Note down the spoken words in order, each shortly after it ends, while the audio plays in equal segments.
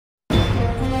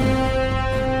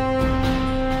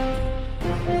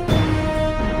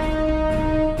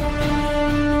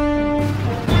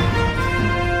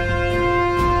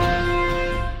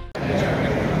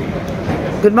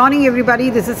Good morning, everybody.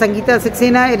 This is Sangeeta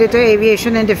Saxena, editor,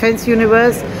 Aviation and Defense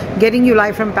Universe, getting you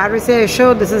live from Paris Air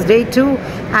Show. This is day 2,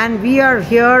 and we are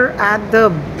here at the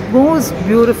most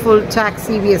beautiful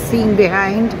taxi we are seeing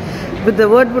behind. With the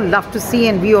word would love to see,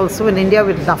 and we also in India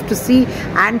would love to see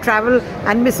and travel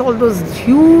and miss all those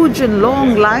huge and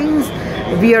long lines.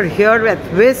 We are here at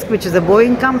Wisk, which is a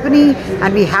Boeing company,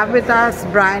 and we have with us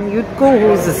Brian Yutko,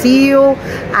 who is the CEO.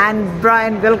 And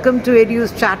Brian, welcome to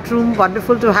Edu's chat room.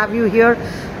 Wonderful to have you here.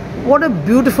 What a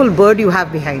beautiful bird you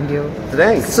have behind you.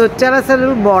 Thanks. So tell us a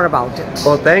little more about it.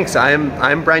 Well, thanks.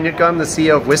 I'm Brian Yutko. I'm the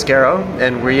CEO of Wisk Aero,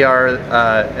 and we are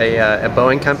a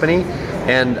Boeing company.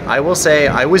 And I will say,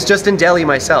 I was just in Delhi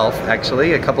myself,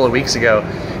 actually, a couple of weeks ago,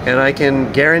 and I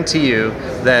can guarantee you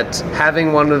that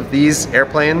having one of these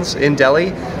airplanes in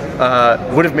Delhi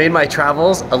would have made my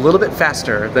travels a little bit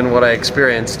faster than what I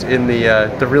experienced in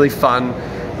the really fun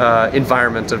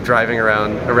environment of driving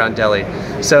around Delhi.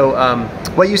 So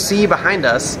what you see behind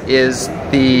us is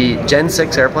the Gen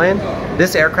 6 airplane.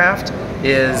 This aircraft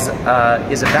is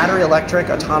a battery electric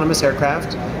autonomous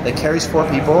aircraft that carries 4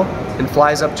 people and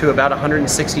flies up to about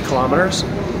 160 kilometers.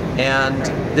 And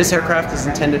this aircraft is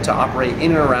intended to operate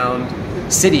in and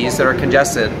around cities that are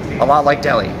congested, a lot like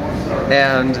Delhi.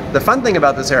 And the fun thing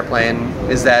about this airplane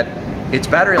is that it's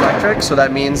battery electric, so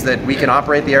that means that we can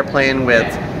operate the airplane with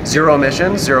zero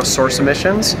emissions, zero source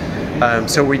emissions.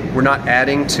 So we're not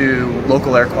adding to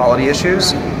local air quality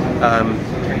issues.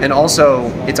 And also,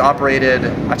 it's operated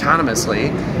autonomously,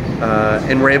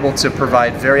 and we're able to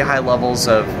provide very high levels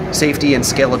of safety and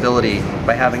scalability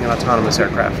by having an autonomous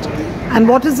aircraft. And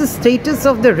what is the status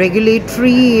of the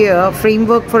regulatory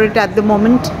framework for it at the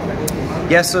moment?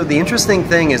 Yeah, so the interesting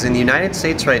thing is in the United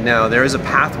States right now, there is a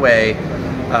pathway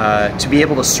to be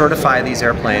able to certify these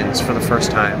airplanes for the first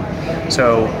time.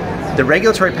 So the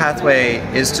regulatory pathway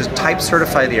is to type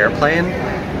certify the airplane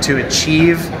to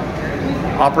achieve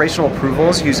operational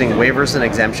approvals using waivers and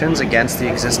exemptions against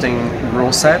the existing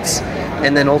rule sets,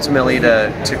 and then ultimately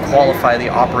to qualify the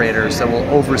operators that will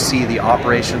oversee the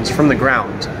operations from the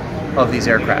ground of these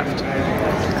aircraft.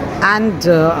 And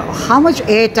how much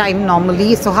air time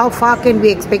normally? So how far can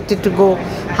we expect it to go?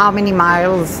 How many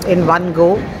miles in one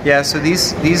go? Yeah, so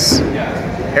these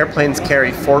airplanes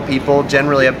carry 4 people,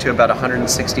 generally up to about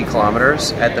 160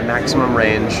 kilometers at the maximum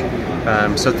range.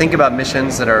 So think about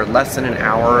missions that are less than an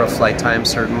hour of flight time,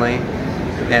 certainly.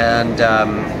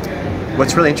 And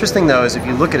what's really interesting, though, is if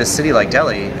you look at a city like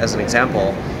Delhi, as an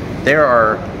example, there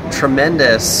are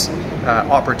tremendous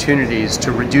opportunities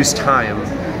to reduce time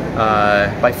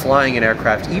by flying an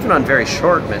aircraft, even on very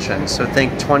short missions. So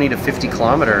think 20 to 50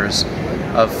 kilometers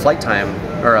of flight time,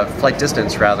 or of flight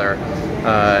distance, rather.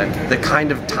 The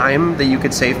kind of time that you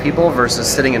could save people versus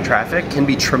sitting in traffic can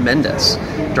be tremendous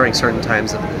during certain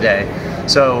times of the day.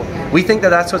 So we think that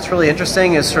that's what's really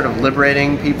interesting, is sort of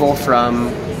liberating people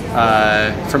from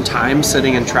time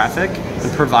sitting in traffic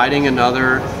and providing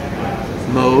another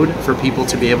mode for people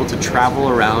to be able to travel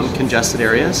around congested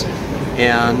areas,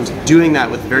 and doing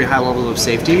that with very high levels of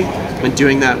safety, and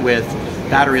doing that with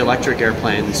battery electric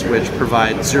airplanes, which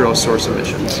provide zero source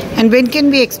emissions. And when can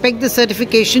we expect the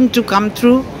certification to come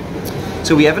through?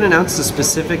 So we haven't announced a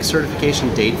specific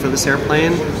certification date for this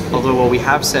airplane, although what we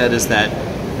have said is that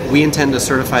we intend to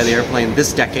certify the airplane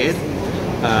this decade.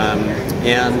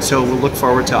 And so we'll look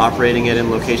forward to operating it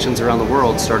in locations around the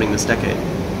world starting this decade.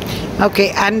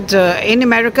 Okay, and in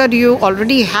America, do you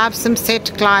already have some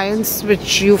set clients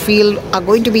which you feel are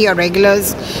going to be your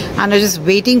regulars and are just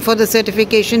waiting for the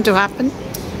certification to happen?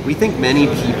 We think many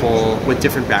people with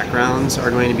different backgrounds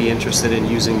are going to be interested in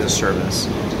using this service.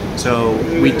 So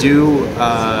we do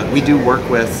work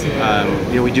with,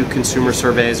 we do consumer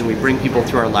surveys, and we bring people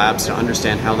through our labs to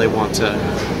understand how they want to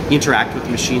interact with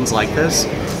machines like this.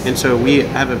 And so we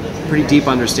have a pretty deep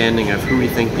understanding of who we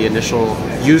think the initial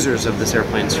users of this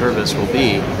airplane service will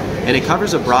be. And it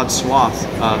covers a broad swath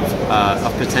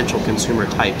of potential consumer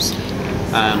types.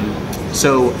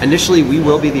 So initially we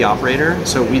will be the operator,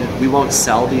 so we won't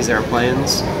sell these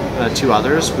airplanes to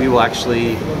others. We will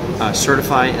actually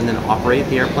certify and then operate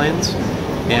the airplanes,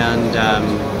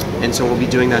 and so we'll be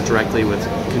doing that directly with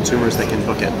consumers that can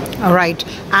book it. All right.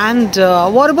 And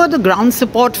what about the ground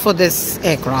support for this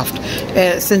aircraft?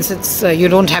 Since it's you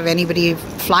don't have anybody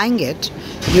flying it,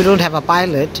 you don't have a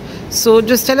pilot, so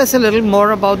just tell us a little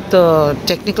more about the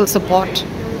technical support.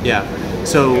 Yeah.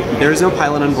 So there is no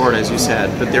pilot on board, as you said,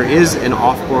 but there is an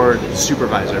off-board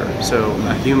supervisor, so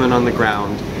a human on the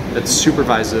ground that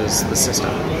supervises the system.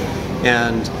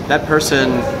 And that person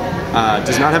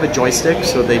does not have a joystick,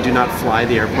 so they do not fly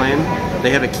the airplane. They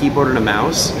have a keyboard and a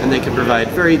mouse, and they can provide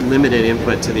very limited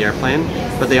input to the airplane,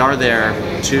 but they are there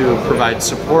to provide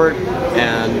support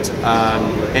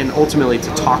and ultimately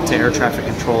to talk to air traffic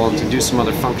control and to do some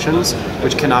other functions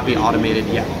which cannot be automated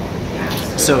yet.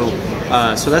 So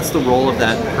that's the role of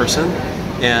that person,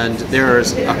 and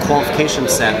there's a qualification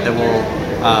set that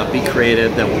will be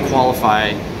created that will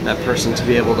qualify that person to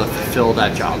be able to fulfill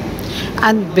that job.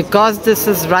 And because this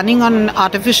is running on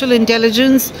artificial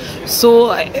intelligence,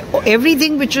 so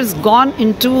everything which has gone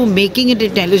into making it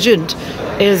intelligent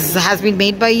has been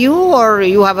made by you, or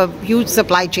you have a huge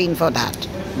supply chain for that?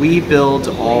 We build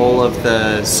all of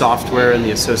the software and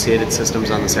the associated systems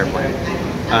on this airplane.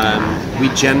 We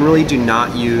generally do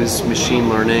not use machine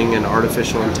learning and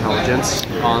artificial intelligence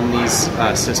on these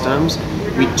systems.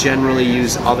 We generally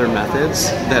use other methods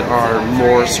that are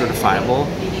more certifiable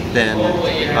than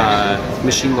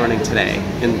machine learning today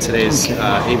in today's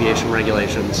aviation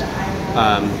regulations.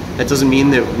 That doesn't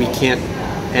mean that we can't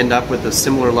end up with a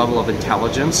similar level of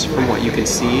intelligence from what you can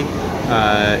see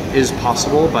is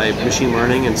possible by machine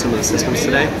learning and some of the systems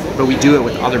today, but we do it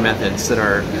with other methods that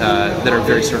are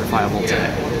very certifiable today.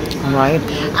 All right.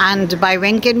 And by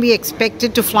when can we expect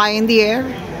it to fly in the air?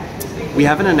 We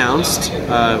haven't announced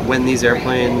when these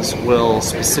airplanes will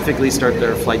specifically start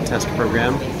their flight test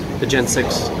program, the Gen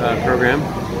 6 program.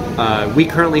 We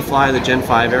currently fly the Gen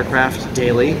 5 aircraft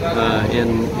daily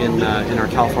in our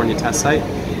California test site.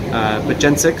 But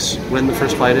Gen 6, when the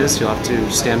first flight is, you'll have to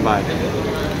stand by.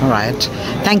 All right.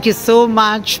 Thank you so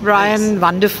much, Brian. Thanks.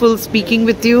 Wonderful speaking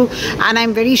with you. And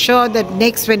I'm very sure that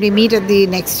when we meet at the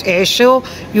next air show,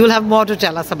 you'll have more to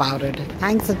tell us about it.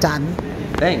 Thanks a ton.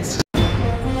 Thanks.